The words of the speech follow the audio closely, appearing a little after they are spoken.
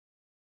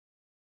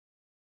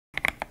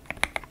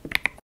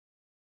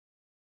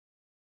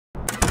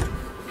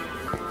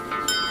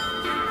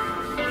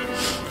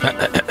We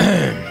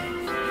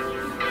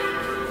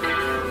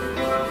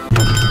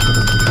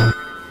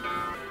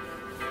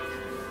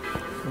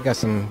got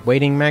some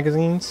waiting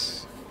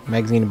magazines.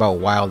 Magazine about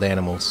wild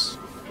animals.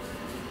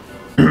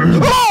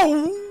 Oh!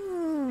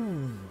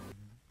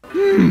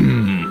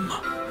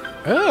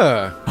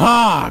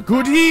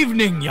 Good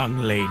evening, young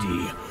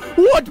lady.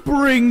 What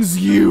brings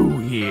you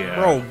here?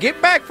 Bro, get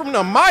back from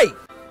the mic.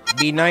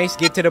 Be nice,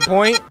 get to the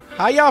point.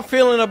 How y'all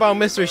feeling about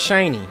Mr.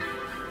 Shiny?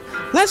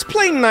 Let's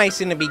play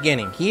nice in the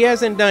beginning. He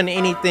hasn't done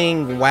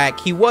anything whack.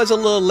 He was a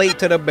little late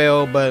to the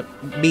bell, but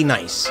be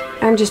nice.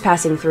 I'm just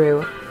passing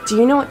through. Do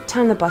you know what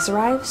time the bus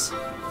arrives?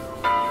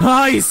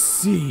 I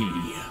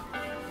see.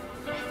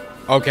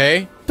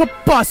 Okay. The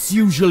bus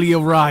usually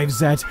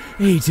arrives at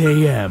 8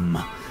 a.m.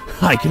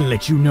 I can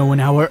let you know an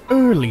hour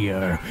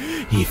earlier,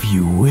 if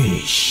you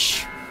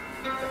wish.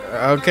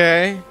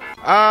 Okay.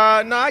 No,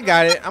 I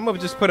got it. I'm gonna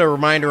just put a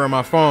reminder on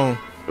my phone.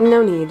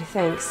 No need,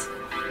 thanks.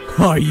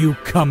 Are you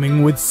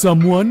coming with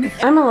someone?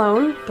 I'm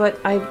alone, but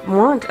I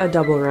want a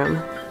double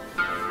room.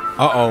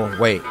 Uh-oh,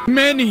 wait.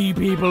 Many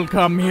people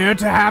come here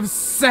to have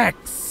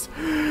sex.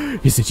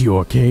 Is it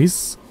your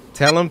case?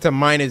 Tell him to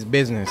mind his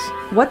business.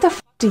 What the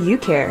f do you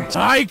care?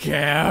 I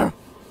care.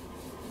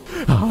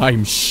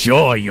 I'm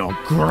sure you're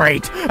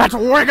great at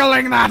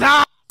wiggling that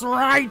ass,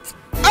 right?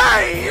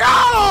 Hey,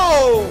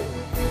 yo!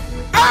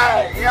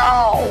 Hey,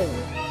 yo!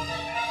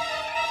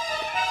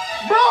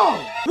 Bro,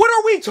 what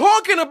are we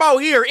talking about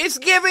here? It's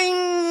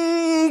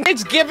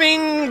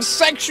giving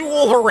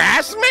sexual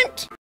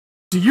harassment?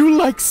 Do you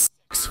like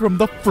sex from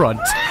the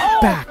front,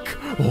 back,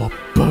 or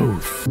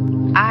both?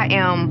 I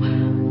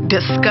am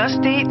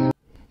disgusted.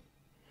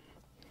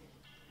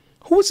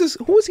 Who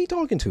is he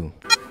talking to?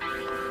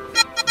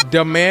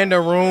 Demand a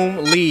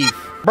room, leave.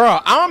 Bro,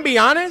 I'm gonna be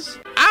honest,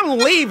 I'm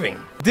leaving.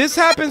 This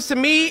happens to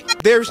me,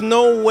 there's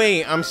no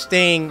way I'm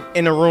staying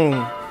in a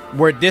room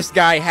where this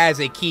guy has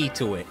a key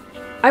to it.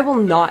 I will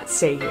not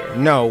stay here.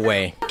 No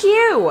way. Fuck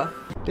you!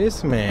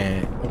 This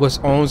man was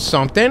on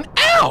something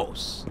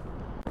else.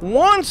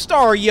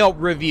 1-star Yelp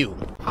review.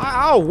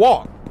 I'll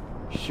walk.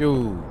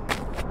 Shoot.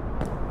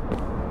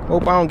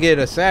 Hope I don't get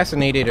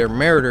assassinated or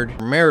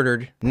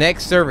murdered.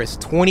 Next service,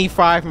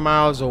 25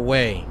 miles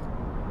away.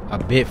 A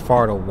bit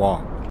far to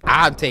walk.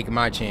 I'm taking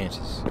my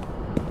chances.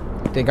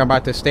 Think I'm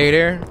about to stay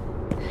there?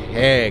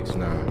 Heck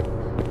no.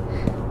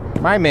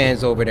 My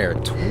man's over there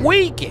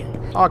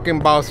tweaking. Talking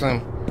about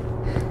some,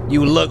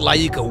 you look like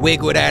you could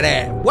wiggle that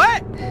ass.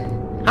 What?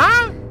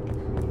 Huh?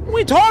 What are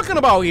we talking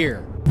about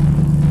here?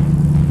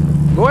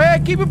 Go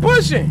ahead, keep it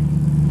pushing.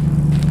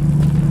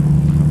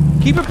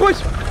 Keep it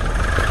pushing.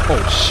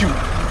 Oh, shoot.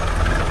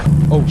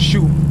 Oh,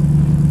 shoot.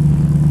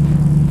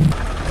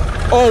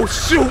 Oh,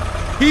 shoot.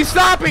 He's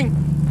stopping.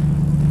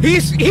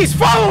 He's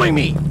following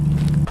me.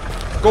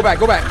 Go back,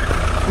 go back.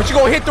 What, you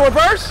gonna hit the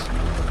reverse?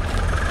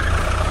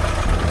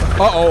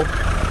 Uh-oh.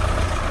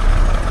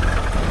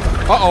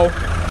 Uh-oh.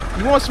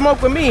 You wanna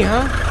smoke with me,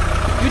 huh?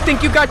 You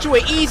think you got you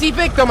an easy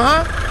victim,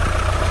 huh?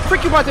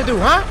 Frick you about to do,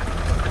 huh?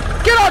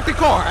 Get out the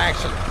car,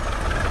 actually.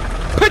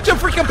 Put your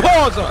freaking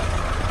paws up.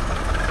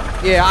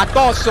 Yeah, I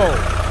thought so,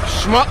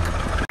 schmuck.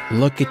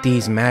 Look at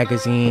these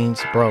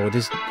magazines. Bro,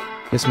 this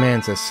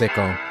man's a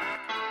sicko.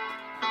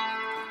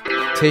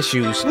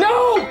 Tissues. No!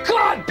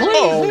 God, please,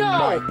 oh no!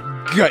 My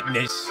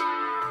goodness.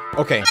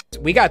 Okay,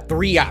 we got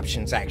 3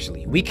 options,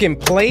 actually. We can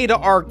play the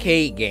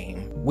arcade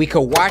game, we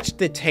could watch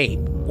the tape,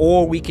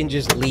 or we can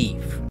just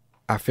leave.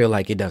 I feel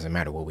like it doesn't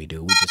matter what we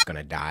do. We're just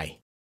gonna die.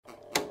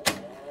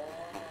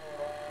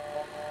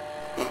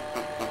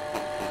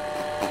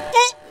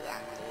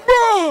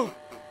 Oh,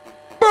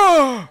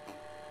 bro!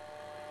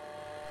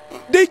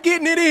 They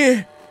getting it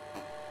in.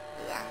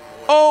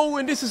 Oh,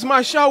 and this is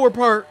my shower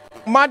part.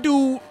 My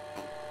dude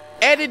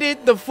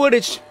edited the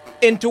footage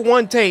into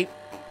one tape.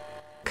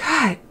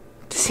 God,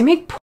 does he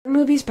make porn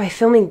movies by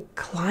filming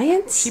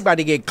clients? He about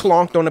to get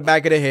clonked on the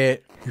back of the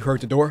head. You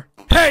heard the door?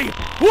 Hey,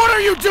 what are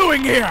you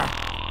doing here?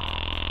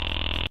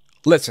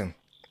 Listen.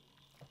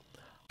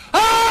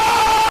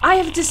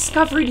 I have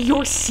discovered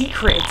your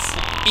secrets.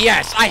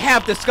 Yes, I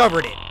have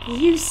discovered it.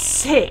 You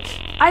sick.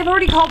 I've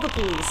already called the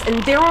police,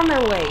 and they're on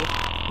their way.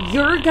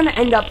 You're gonna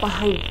end up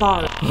behind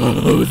bars.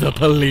 Oh, the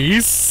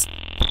police?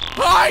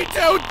 I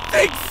don't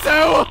think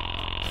so!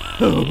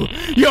 Oh,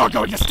 you're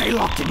going to stay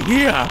locked in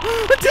here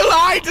until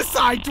I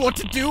decide what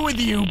to do with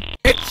you,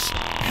 bitch!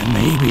 And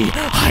maybe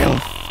I'll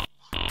f***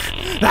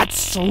 that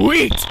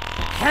sweet,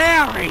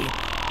 hairy...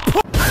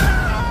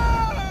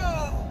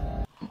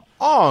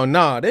 Oh,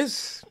 no,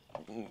 this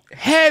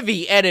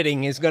heavy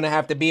editing is gonna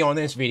have to be on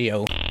this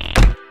video.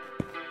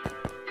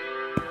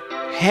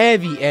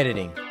 Heavy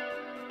editing.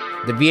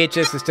 The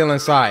VHS is still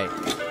inside.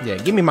 Yeah,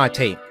 give me my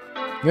tape.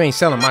 You ain't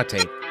selling my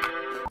tape.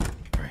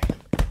 Right.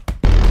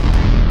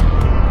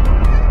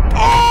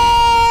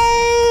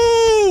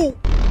 Oh!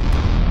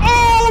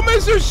 Oh,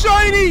 Mr.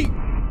 Shiny!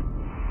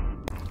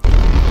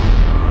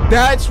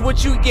 That's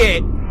what you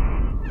get.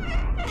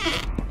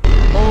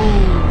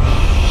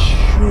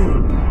 Oh,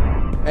 shoot.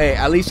 Hey,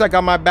 at least I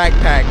got my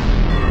backpack.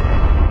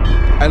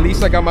 At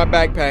least I got my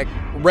backpack.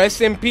 Rest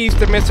in peace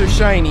to Mr.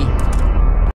 Shiny.